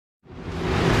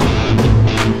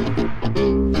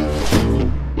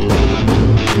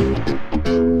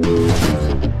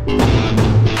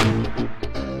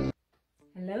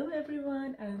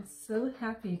so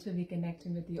happy to be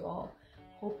connecting with you all.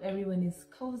 Hope everyone is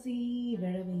cozy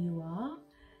wherever you are.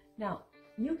 Now,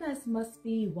 you guys must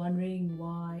be wondering,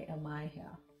 why am I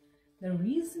here? The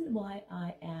reason why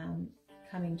I am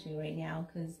coming to you right now,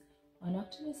 because on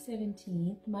October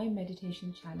 17th, my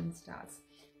meditation challenge starts.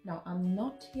 Now, I'm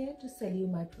not here to sell you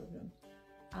my program.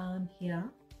 I'm here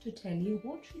to tell you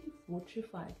what really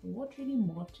fortified me, what really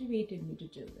motivated me to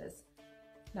do this.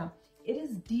 Now, it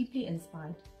is deeply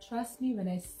inspired. Trust me when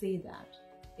I say that.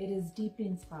 It is deeply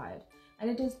inspired. And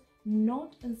it is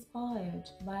not inspired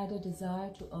by the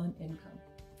desire to earn income.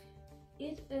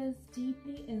 It is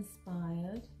deeply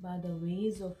inspired by the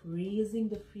ways of raising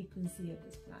the frequency of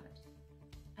this planet.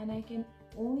 And I can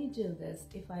only do this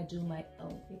if I do my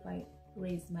own, if I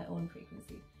raise my own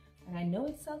frequency. And I know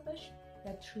it's selfish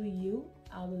that through you,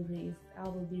 I will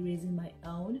be raising my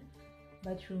own,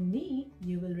 but through me,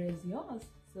 you will raise yours.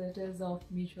 So it is of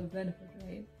mutual benefit,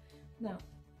 right? Now,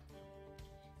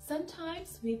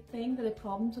 sometimes we think that the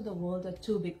problems of the world are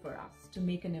too big for us to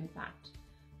make an impact.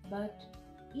 But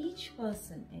each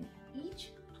person and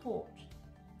each thought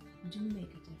do make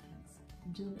a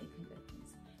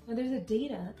difference, Now, there's a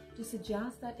data to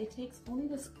suggest that it takes only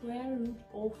the square root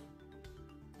of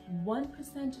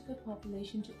 1% of the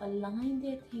population to align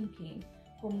their thinking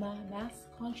for mass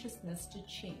consciousness to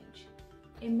change.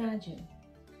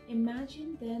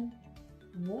 Imagine then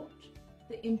what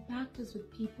the impact is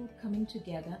with people coming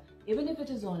together, even if it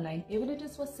is online, even if it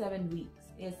is for 7 weeks,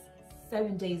 it's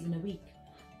 7 days in a week.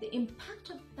 The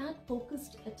impact of that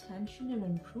focused attention and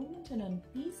improvement and on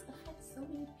peace affects so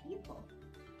many people.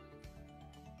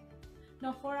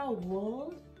 Now, for our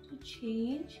world to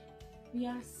change, we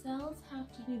ourselves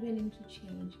have to be willing to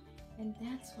change, and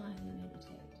that's why we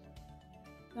meditate.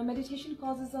 Now, meditation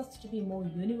causes us to be more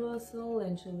universal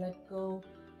and to let go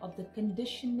of the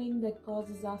conditioning that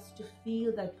causes us to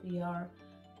feel that we are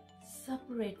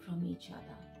separate from each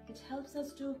other. It helps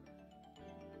us to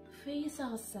face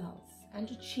ourselves and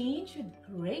to change with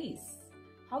grace.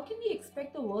 How can we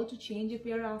expect the world to change if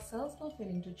we are ourselves not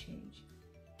willing to change?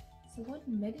 So what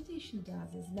meditation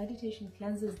does is meditation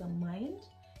cleanses the mind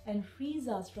and frees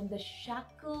us from the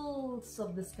shackles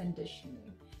of this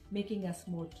conditioning, making us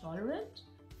more tolerant,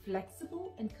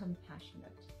 flexible, and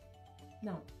compassionate.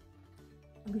 Now,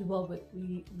 we work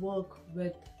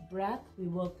with breath, we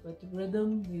work with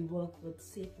rhythm, we work with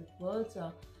sacred words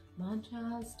or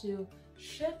mantras to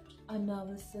shift our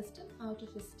nervous system out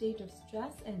of a state of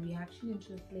stress and reaction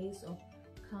into a place of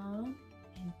calm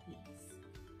and peace.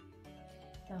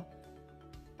 Now,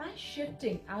 by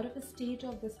shifting out of a state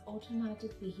of this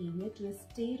automatic behavior to a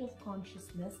state of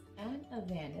consciousness and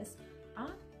awareness,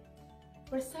 our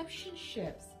perception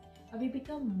shifts and we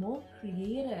become more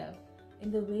creative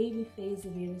in the way we face the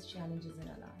various challenges in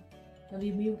our life. Now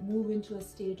we move into a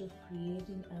state of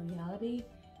creating a reality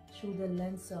through the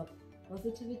lens of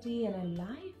positivity, and our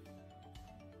life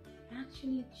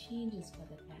actually changes for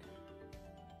the better.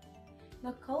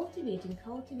 Now cultivating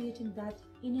that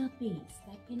inner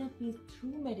peace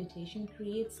through meditation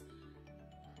creates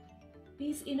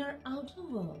peace in our outer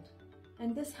world.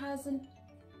 And this has an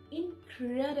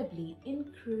incredibly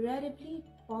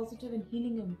positive and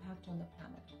healing impact on the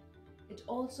planet. It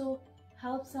also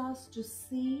helps us to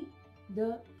see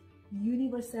the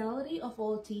universality of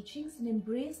all teachings and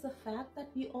embrace the fact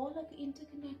that we all are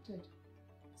interconnected,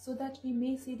 so that we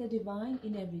may see the divine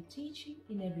in every teaching,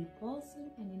 in every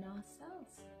person, and in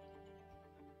ourselves.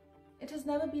 It has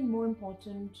never been more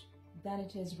important than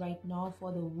it is right now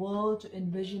for the world to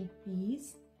envision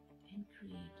peace and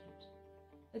create it.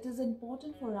 It is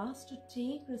important for us to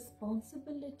take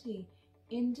responsibility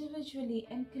individually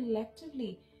and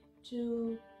collectively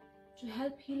to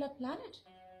help heal our planet.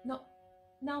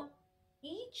 Now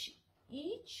each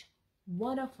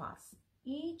one of us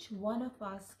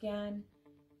can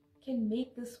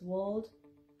make this world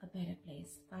a better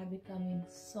place by becoming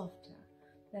softer,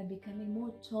 by becoming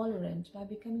more tolerant, by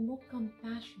becoming more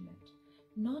compassionate,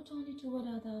 not only toward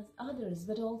others,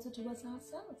 but also towards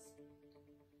ourselves.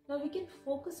 Now we can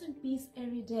focus on peace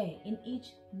every day, in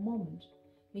each moment.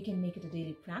 We can make it a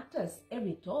daily practice.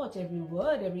 Every thought, every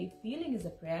word, every feeling is a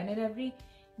prayer, and every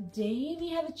day we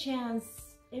have a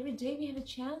chance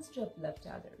to uplift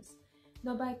others.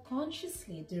 Now, by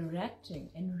consciously directing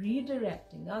and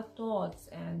redirecting our thoughts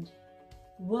and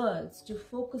words to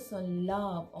focus on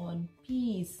love, on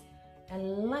peace and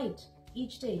light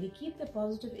each day, we keep the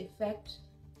positive effect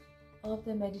of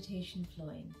the meditation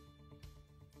flowing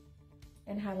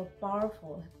and have a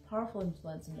powerful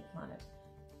influence on the planet.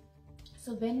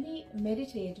 So when we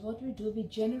meditate, what we do, we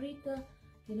generate the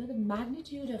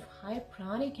magnitude of high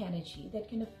pranic energy that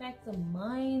can affect the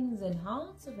minds and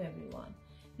hearts of everyone.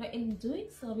 Now, in doing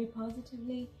so, we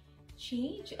positively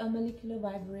change a molecular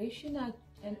vibration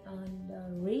and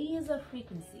raise our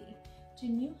frequency to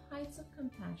new heights of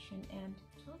compassion and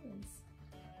tolerance.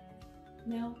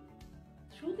 Now,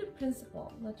 through the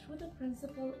principle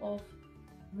of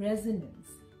resonance,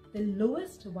 the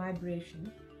lowest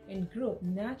vibration in group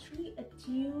naturally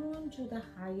attune to the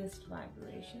highest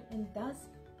vibration, and thus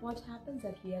what happens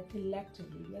that we are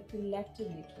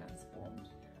collectively transformed.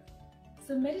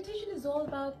 So meditation is all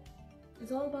about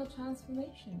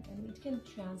transformation, and it can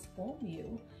transform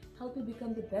you, help you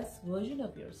become the best version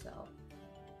of yourself.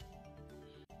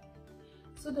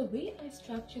 So the way I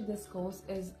structured this course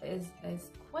is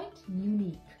quite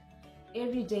unique.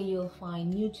 Every day you'll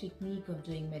find new technique of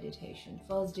doing meditation.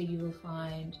 First day you will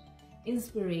find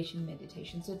inspiration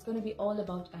meditation. So it's going to be all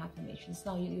about affirmations.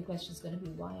 Now your question is going to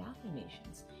be, why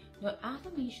affirmations? Now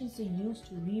affirmations are used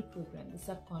to reprogram the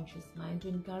subconscious mind to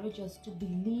encourage us to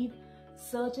believe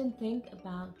certain things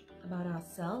about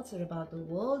ourselves or about the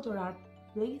world or our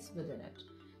place within it.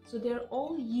 So they're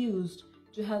all used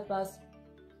to help us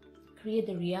create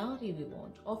the reality we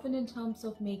want, often in terms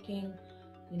of making,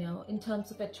 in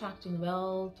terms of attracting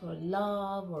wealth or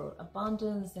love or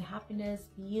abundance, the happiness,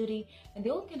 beauty, and they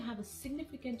all can have a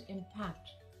significant impact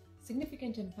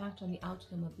on the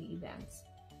outcome of the events.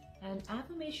 And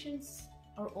affirmations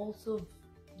are also,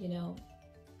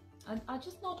 are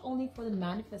just not only for the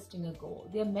manifesting a goal.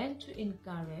 They are meant to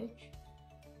encourage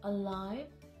a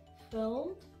life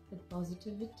filled with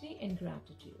positivity and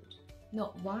gratitude.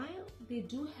 Now, while they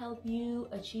do help you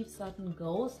achieve certain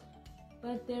goals,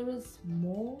 but there's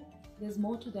more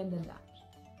to them than that.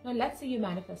 Now, let's say you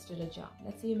manifested a job.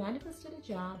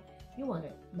 You want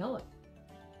it. Now what?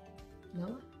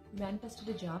 You manifested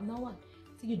a job. Now what?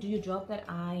 So do you drop that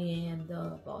I am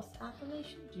the boss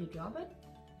affirmation? Do you drop it?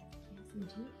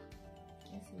 Yes,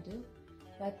 you do.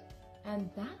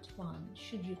 And that one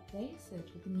should replace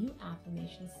it with a new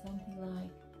affirmation, something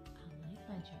like, I like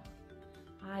my job.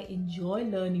 I enjoy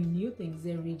learning new things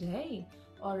every day,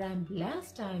 or I'm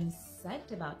blessed, I'm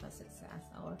psyched about my success,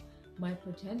 or my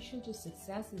potential to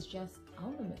success is just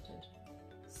unlimited.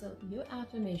 So your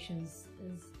affirmations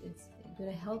it's going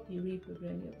to help you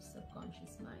reprogram your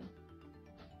subconscious mind.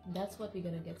 And that's what we're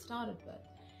going to get started with.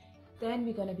 Then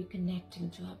we're going to be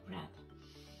connecting to our breath.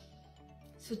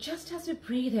 So just as we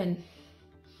breathe in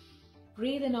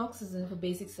oxygen for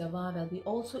basic survival, we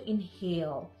also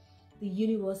inhale the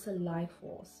universal life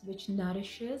force, which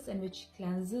nourishes and which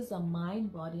cleanses our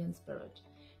mind, body, and spirit.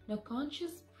 Now,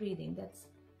 conscious breathing, that's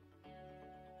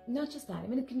not just that. I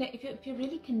mean, if you're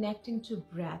really connecting to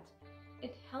breath,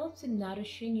 it helps in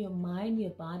nourishing your mind,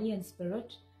 your body, and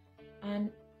spirit,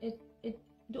 and it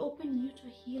opens you to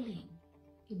healing.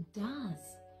 It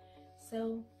does.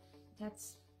 So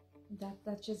that's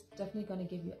just definitely going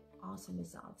to give you awesome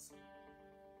results.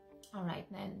 All right,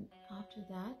 then after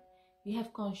that, we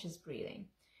have conscious breathing.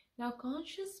 Now,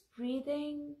 conscious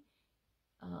breathing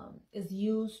is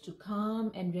used to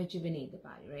calm and rejuvenate the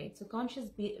body, right? So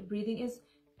conscious breathing is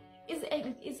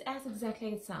as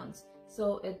exactly as it sounds.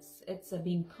 So it's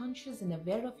being conscious and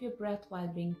aware of your breath while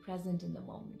being present in the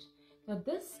moment. Now,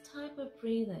 this type of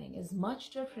breathing is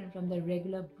much different from the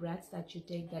regular breaths that you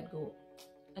take that go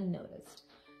unnoticed.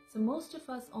 So most of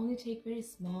us only take very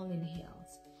small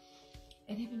inhales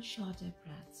and even shorter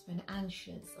breaths when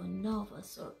anxious or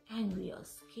nervous or angry or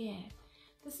scared.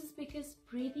 This is because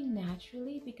breathing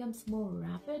naturally becomes more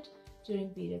rapid during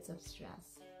periods of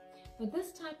stress. But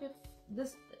this type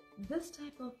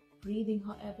of breathing,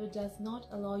 however, does not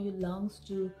allow your lungs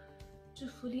to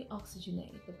fully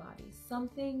oxygenate the body,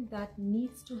 something that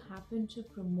needs to happen to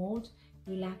promote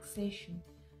relaxation.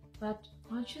 But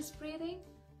conscious breathing,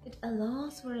 it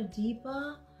allows for a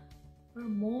deeper or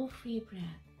more free breath.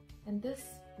 And this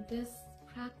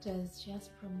practice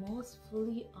just promotes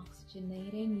fully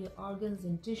oxygenating your organs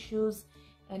and tissues,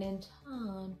 and in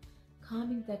turn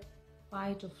calming that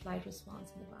fight or flight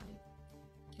response in the body.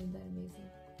 Isn't that amazing?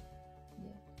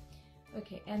 Yeah.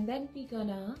 Okay, and then we're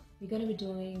gonna be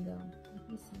doing let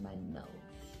me see my nose.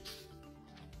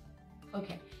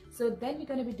 Okay, so then we're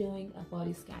gonna be doing a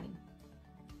body scanning.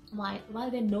 While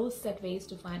there are no set ways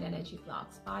to find energy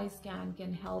blocks, body scan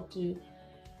can help to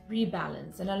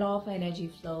rebalance and allow for energy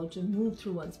flow to move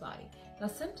through one's body. Now,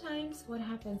 sometimes what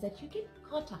happens is that you get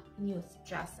caught up in your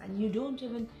stress and you don't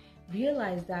even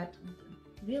realize that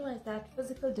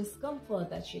physical discomfort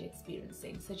that you're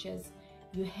experiencing, such as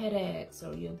your headaches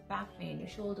or your back pain, your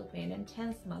shoulder pain, and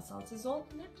tense muscles, is all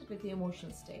connected with your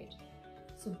emotional state.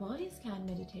 So body scan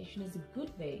meditation is a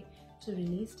good way to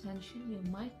release tension you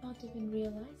might not even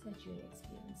realize that you're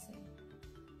experiencing.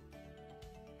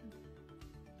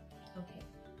 Okay,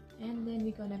 and then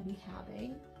we're gonna be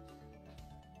having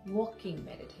walking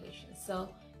meditation. So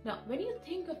now when you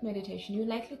think of meditation, you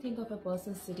likely think of a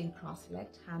person sitting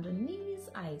cross-legged, hand on knees,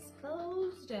 eyes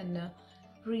closed, and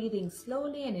breathing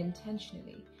slowly and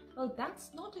intentionally. Well, that's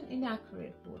not an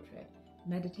inaccurate portrait.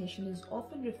 Meditation is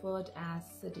often referred as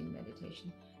sitting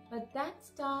meditation, but that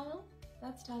style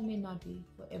may not be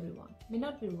for everyone, may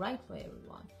not be right for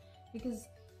everyone, because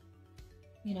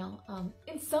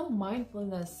in some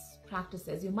mindfulness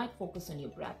practices you might focus on your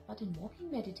breath, but in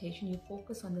walking meditation you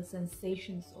focus on the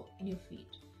sensations in your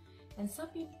feet. And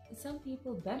some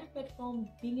people benefit from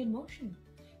being in motion.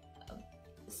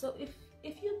 So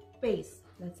if you pace,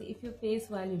 let's say if you pace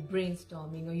while you're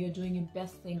brainstorming, or you're doing your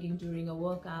best thinking during a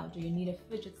workout, or you need a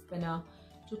fidget spinner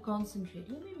to concentrate,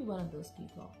 you may be one of those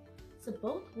people. So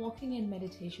both walking and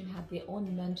meditation have their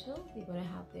own mental, they're going to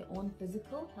have their own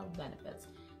physical health benefits.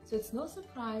 So it's no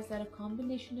surprise that a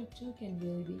combination of two can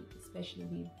really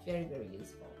be very, very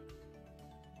useful.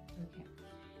 Okay,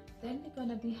 then we're going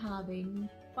to be having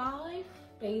 5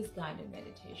 phase guided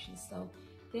meditations. So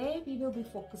there we will be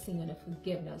focusing on a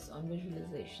forgiveness, on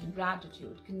visualization,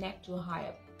 gratitude, connect to a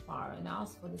higher power, and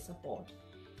ask for the support.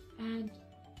 And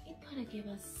it's going to give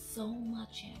us so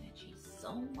much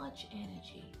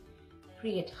energy,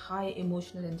 create high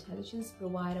emotional intelligence,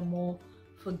 provide a more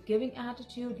forgiving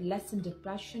attitude, lessen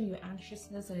depression, your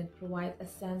anxiousness, and it provides a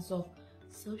sense of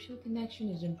social connection.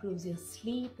 It improves your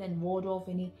sleep and ward off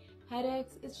any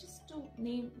headaches. It's just to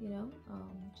name,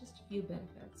 just a few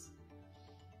benefits.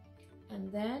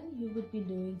 And then you would be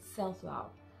doing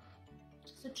self-love.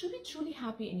 So to be truly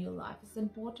happy in your life, it's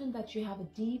important that you have a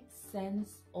deep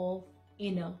sense of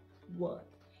inner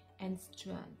worth and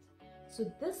strength.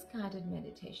 So this guided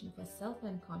meditation for self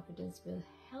and confidence will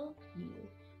help you.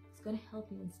 It's going to help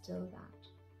you instill that.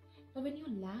 But when you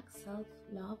lack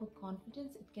self-love or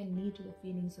confidence, it can lead to the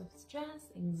feelings of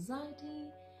stress,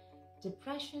 anxiety,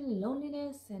 depression,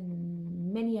 loneliness,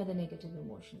 and many other negative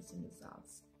emotions and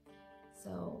results.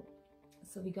 So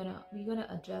we're gonna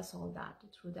address all that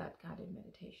through that guided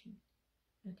meditation.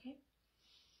 Okay.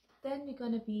 Then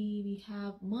we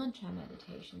have mantra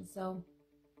meditation. So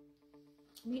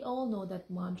we all know that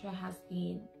mantra has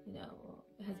been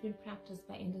practiced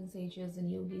by Indian sages and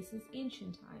yogis since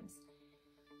ancient times.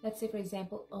 Let's say, for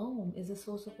example, Om is the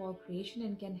source of all creation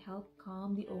and can help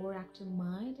calm the overactive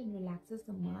mind and relaxes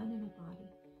the mind and the body.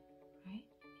 Right?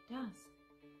 It does.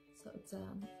 So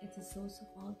it's a source of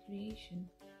all creation,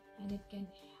 and it can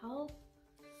help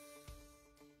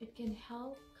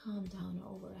calm down an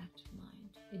overactive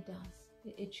mind. It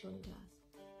does. It surely does.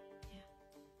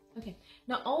 Yeah. Okay.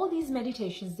 Now all these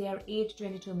meditations, they are 8 to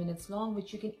 22 minutes long,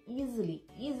 which you can easily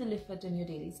fit in your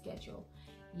daily schedule.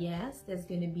 Yes, there's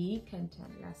going to be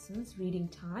content lessons, reading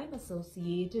time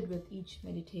associated with each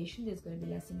meditation. There's going to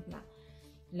be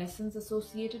lessons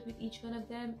associated with each one of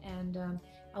them, and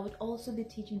I would also be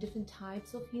teaching different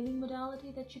types of healing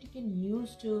modality that you can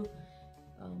use to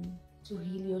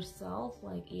heal yourself,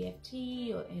 like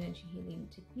EFT or energy healing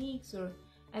techniques,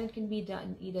 and it can be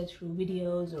done either through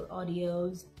videos or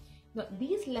audios. Now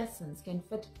these lessons can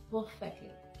fit perfectly,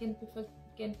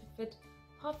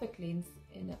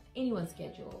 in anyone's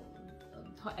schedule,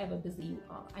 however busy you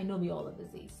are. I know we all are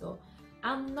busy, so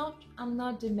I'm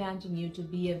not demanding you to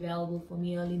be available for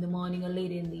me early in the morning or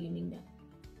late in the evening,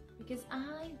 because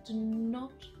I do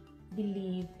not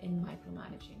believe in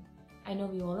micromanaging. I know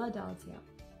we all are adults here.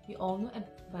 We all know, and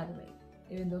by the way,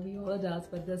 even though we all adults,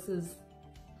 but this is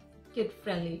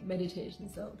kid-friendly meditation,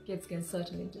 so kids can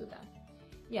certainly do that.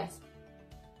 Yes.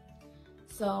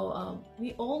 So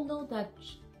we all know that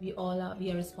we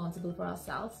are responsible for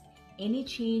ourselves. Any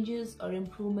changes or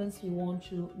improvements we want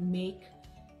to make,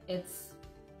 it's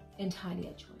entirely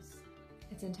a choice.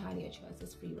 It's entirely a choice.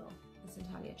 It's free will. It's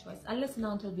entirely a choice. Unless and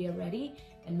until we are ready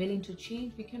and willing to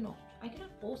change, we cannot. I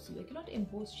cannot force you. I cannot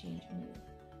impose change on you.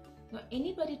 Now,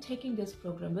 anybody taking this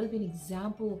program will be an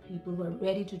example of people who are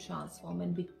ready to transform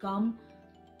and become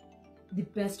the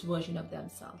best version of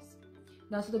themselves.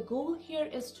 Now, so the goal here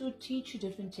is to teach you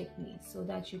different techniques so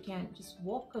that you can just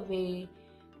walk away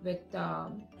with,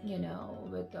 or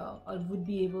would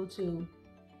be able to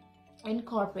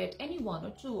incorporate any one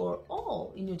or two or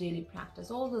all in your daily practice.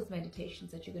 All those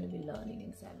meditations that you're going to be learning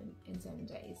in 7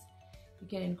 days, you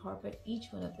can incorporate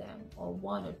each one of them, or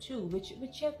one or two, which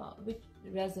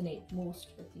resonate most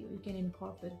with you. You can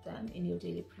incorporate them in your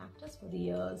daily practice for the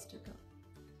years to come.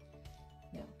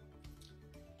 Yeah.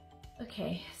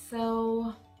 Okay,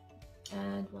 so,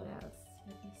 and what else?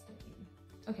 Let me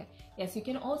see. Okay, yes, you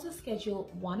can also schedule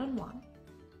one-on-one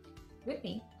with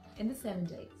me in the 7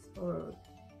 days, or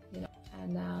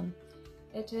and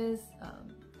it is,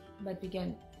 but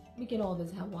we we can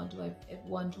always have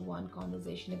one-to-one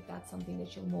conversation if that's something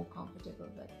that you're more comfortable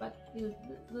with. But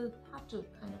we'll have to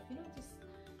kind of,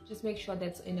 just make sure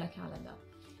that's in our calendar.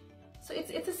 So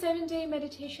it's a 7-day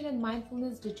meditation and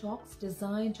mindfulness detox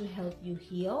designed to help you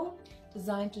heal,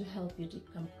 designed to help you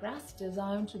decompress,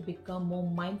 designed to become more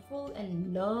mindful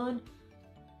and learn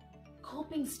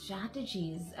coping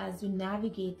strategies as you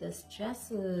navigate the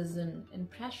stresses and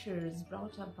pressures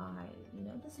brought up by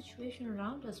the situation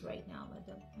around us right now, like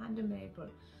the pandemic or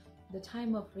the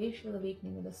time of racial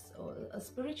awakening or a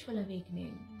spiritual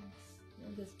awakening.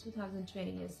 This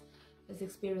 2020 is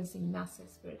experiencing massive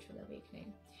spiritual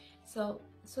awakening. So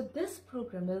this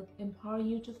program will empower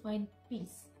you to find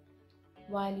peace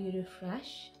while you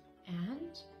refresh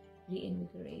and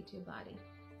reinvigorate your body,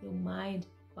 your mind,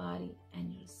 body,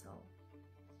 and your soul.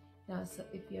 Now, so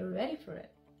if you're ready for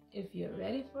it,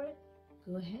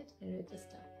 go ahead and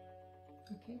register.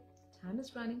 Okay, time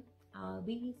is running. I'll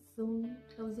be soon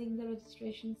closing the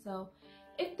registration. So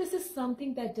if this is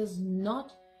something that does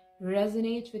not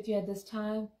resonate with you at this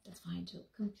time, that's fine too.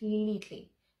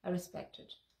 Completely, I respect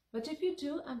it. But if you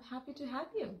do, I'm happy to have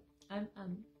you. I'm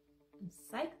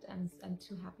psyched. I'm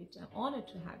too happy I'm honored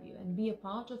to have you and be a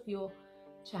part of your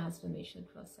transformation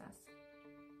process.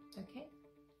 Okay,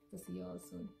 we'll see you all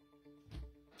soon.